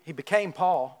Saul? He became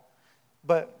Paul.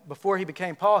 But before he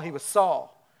became Paul, he was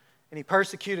Saul. And he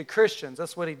persecuted Christians.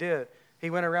 That's what he did. He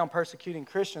went around persecuting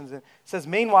Christians. And it says,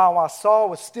 meanwhile, while Saul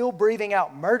was still breathing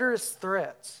out murderous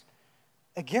threats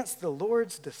against the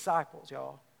Lord's disciples,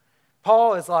 y'all.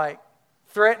 Paul is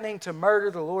threatening to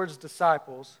murder the Lord's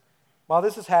disciples. While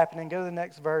this is happening, go to the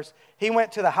next verse. He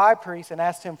went to the high priest and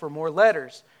asked him for more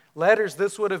letters. Letters,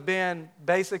 this would have been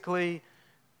basically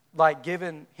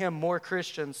giving him more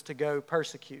Christians to go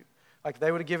persecute.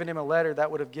 They would have given him a letter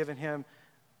that would have given him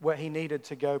what he needed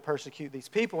to go persecute these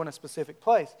people in a specific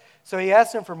place. So he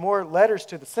asked him for more letters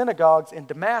to the synagogues in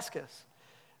Damascus,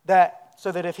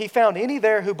 so that if he found any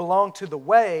there who belonged to the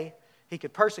way, he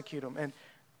could persecute them. And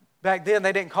back then,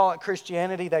 they didn't call it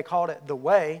Christianity, they called it the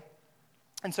way.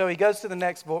 And so he goes to the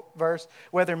next verse,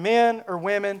 whether men or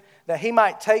women, that he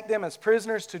might take them as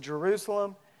prisoners to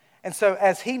Jerusalem. And so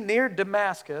as he neared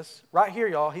Damascus, right here,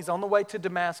 y'all, he's on the way to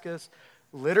Damascus,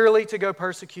 literally to go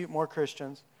persecute more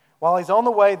Christians. While he's on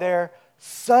the way there,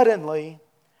 suddenly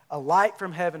a light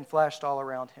from heaven flashed all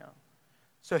around him.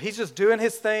 So he's just doing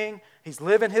his thing, he's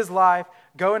living his life,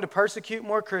 going to persecute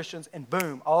more Christians, and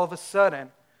boom, all of a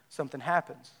sudden, something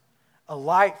happens. A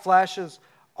light flashes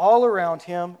all around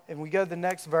him, and we go to the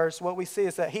next verse. What we see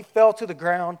is that he fell to the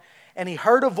ground, and he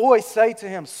heard a voice say to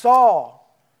him, Saul,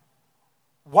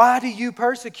 why do you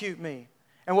persecute me?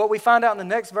 And what we find out in the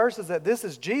next verse is that this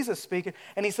is Jesus speaking,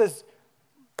 and he says,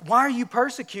 why are you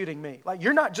persecuting me?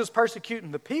 You're not just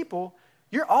persecuting the people,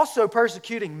 you're also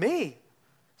persecuting me.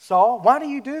 Saul, why do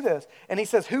you do this? And he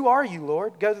says, who are you,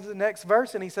 Lord? Go to the next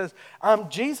verse, and he says, I'm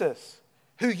Jesus,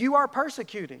 who you are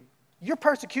persecuting. You're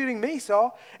persecuting me,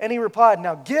 Saul. And he replied,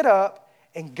 now get up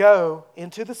and go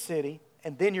into the city,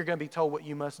 and then you're going to be told what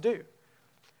you must do.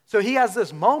 So he has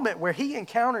this moment where he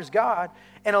encounters God,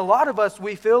 and a lot of us,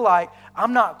 we feel like,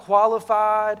 I'm not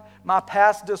qualified, my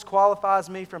past disqualifies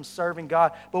me from serving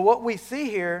God. But what we see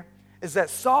here is that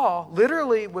Saul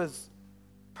literally was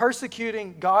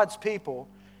persecuting God's people.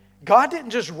 God didn't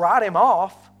just write him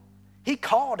off, he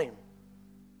called him.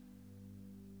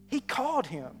 He called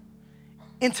him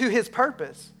into his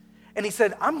purpose. And he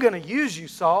said, I'm going to use you,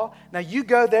 Saul. Now you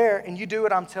go there and you do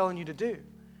what I'm telling you to do.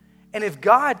 And if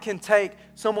God can take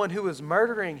someone who is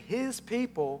murdering his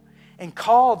people and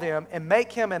call them and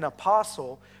make him an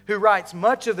apostle who writes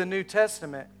much of the New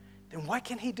Testament, then what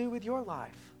can he do with your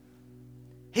life?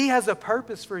 He has a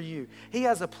purpose for you. He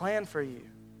has a plan for you.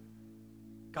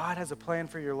 God has a plan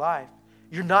for your life.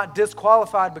 You're not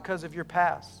disqualified because of your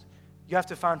past. You have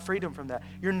to find freedom from that.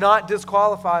 You're not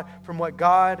disqualified from what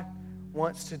God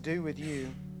wants to do with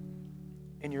you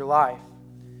in your life.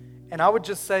 And I would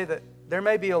just say that there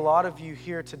may be a lot of you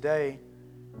here today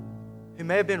who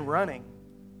may have been running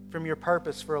from your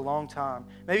purpose for a long time.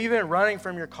 Maybe you've been running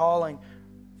from your calling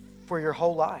for your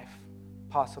whole life,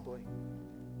 possibly.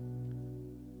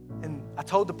 And I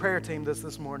told the prayer team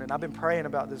this morning. I've been praying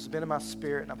about this. It's been in my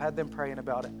spirit, and I've had them praying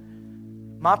about it.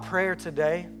 My prayer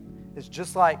today is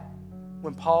just like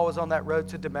when Paul was on that road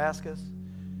to Damascus,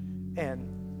 and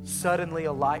suddenly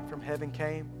a light from heaven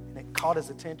came, and it caught his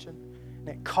attention, and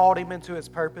it called him into his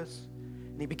purpose,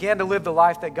 and he began to live the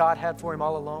life that God had for him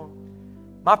all along.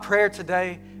 My prayer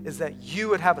today is that you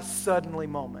would have a suddenly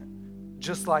moment,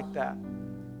 just like that.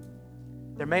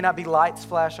 There may not be lights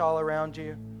flash all around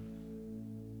you.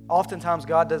 Oftentimes,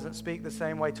 God doesn't speak the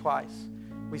same way twice.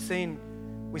 We see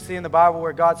in the Bible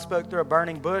where God spoke through a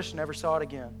burning bush, never saw it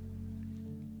again.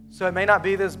 So it may not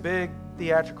be this big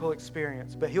theatrical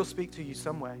experience, but He'll speak to you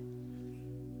some way.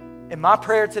 And my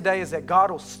prayer today is that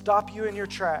God will stop you in your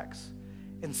tracks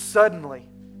and suddenly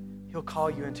He'll call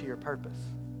you into your purpose.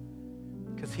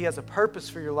 Because He has a purpose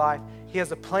for your life. He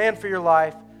has a plan for your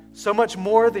life, so much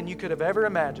more than you could have ever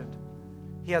imagined.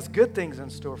 He has good things in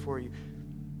store for you,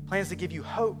 plans to give you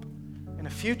hope and a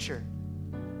future.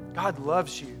 God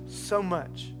loves you so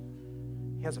much.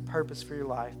 He has a purpose for your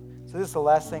life. So this is the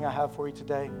last thing I have for you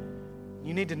today.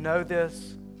 You need to know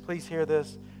this. Please hear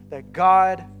this, that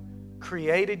God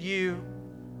created you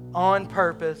on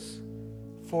purpose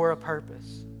for a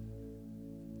purpose.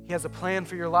 He has a plan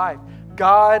for your life.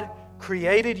 God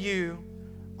created you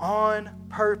on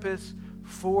purpose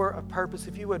for a purpose.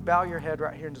 If you would bow your head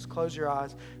right here and just close your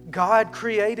eyes. God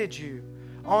created you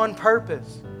on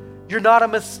purpose. You're not a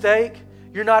mistake.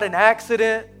 You're not an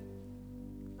accident.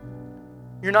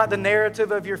 You're not the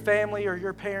narrative of your family or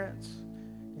your parents.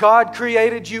 God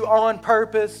created you on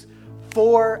purpose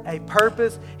for a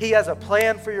purpose. He has a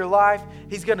plan for your life.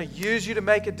 He's going to use you to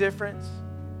make a difference.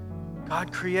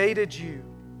 God created you,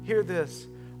 hear this,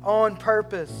 on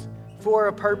purpose for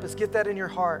a purpose. Get that in your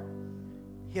heart.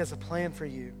 He has a plan for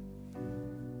you.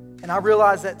 And I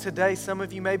realize that today some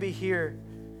of you may be here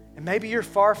and maybe you're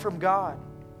far from God.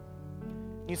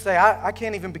 You say, I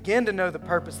can't even begin to know the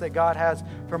purpose that God has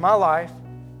for my life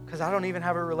because I don't even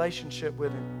have a relationship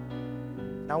with Him.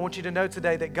 And I want you to know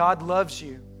today that God loves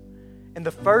you. And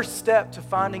the first step to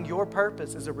finding your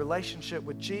purpose is a relationship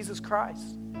with Jesus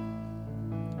Christ.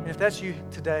 And if that's you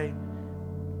today,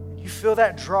 you feel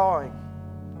that drawing.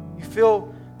 You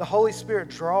feel the Holy Spirit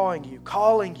drawing you,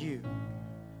 calling you.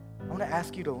 I want to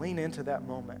ask you to lean into that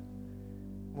moment.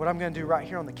 What I'm going to do right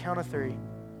here on the count of 3,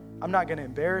 I'm not going to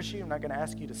embarrass you. I'm not going to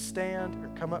ask you to stand or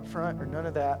come up front or none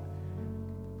of that.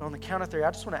 But on the count of 3,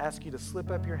 I just want to ask you to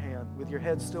slip up your hand with your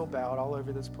head still bowed all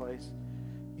over this place.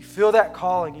 You feel that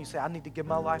calling. You say, I need to give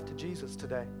my life to Jesus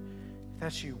today. If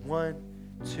that's you, 1,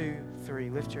 2, 3,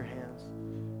 lift your hands.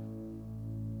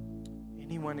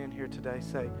 Anyone in here today,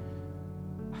 say,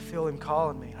 I feel Him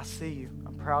calling me. I see you.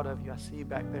 I'm proud of you. I see you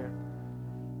back there.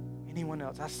 Anyone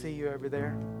else? I see you over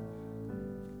there.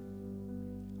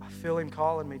 I feel Him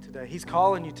calling me today. He's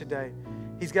calling you today.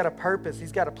 He's got a purpose.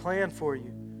 He's got a plan for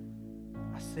you.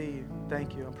 I see you.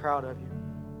 Thank you. I'm proud of you.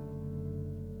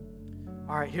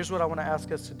 All right, here's what I want to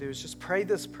ask us to do is just pray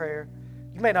this prayer.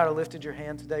 You may not have lifted your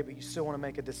hand today, but you still want to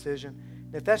make a decision.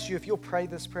 And if that's you, if you'll pray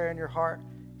this prayer in your heart,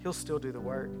 He'll still do the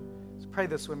work. So pray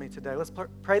this with me today. Let's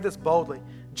pray this boldly.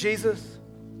 Jesus,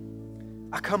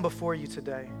 I come before you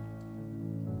today.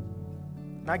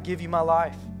 And I give you my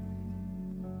life.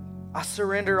 I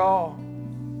surrender all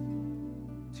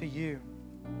to you.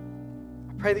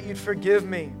 I pray that you'd forgive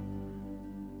me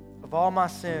of all my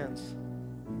sins.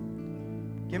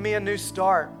 Give me a new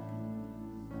start.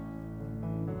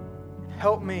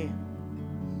 Help me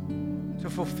to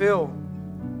fulfill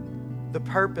the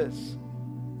purpose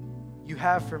you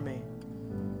have for me.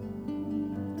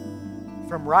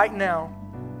 From right now,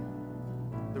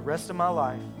 the rest of my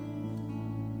life,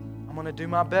 I'm going to do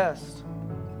my best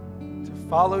to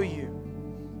follow you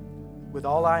with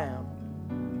all I am.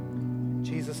 In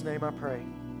Jesus' name I pray.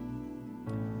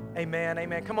 Amen,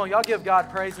 amen. Come on, y'all give God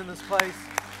praise in this place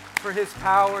for His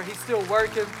power. He's still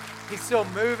working. He's still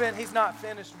moving. He's not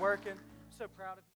finished working. I'm so proud of you.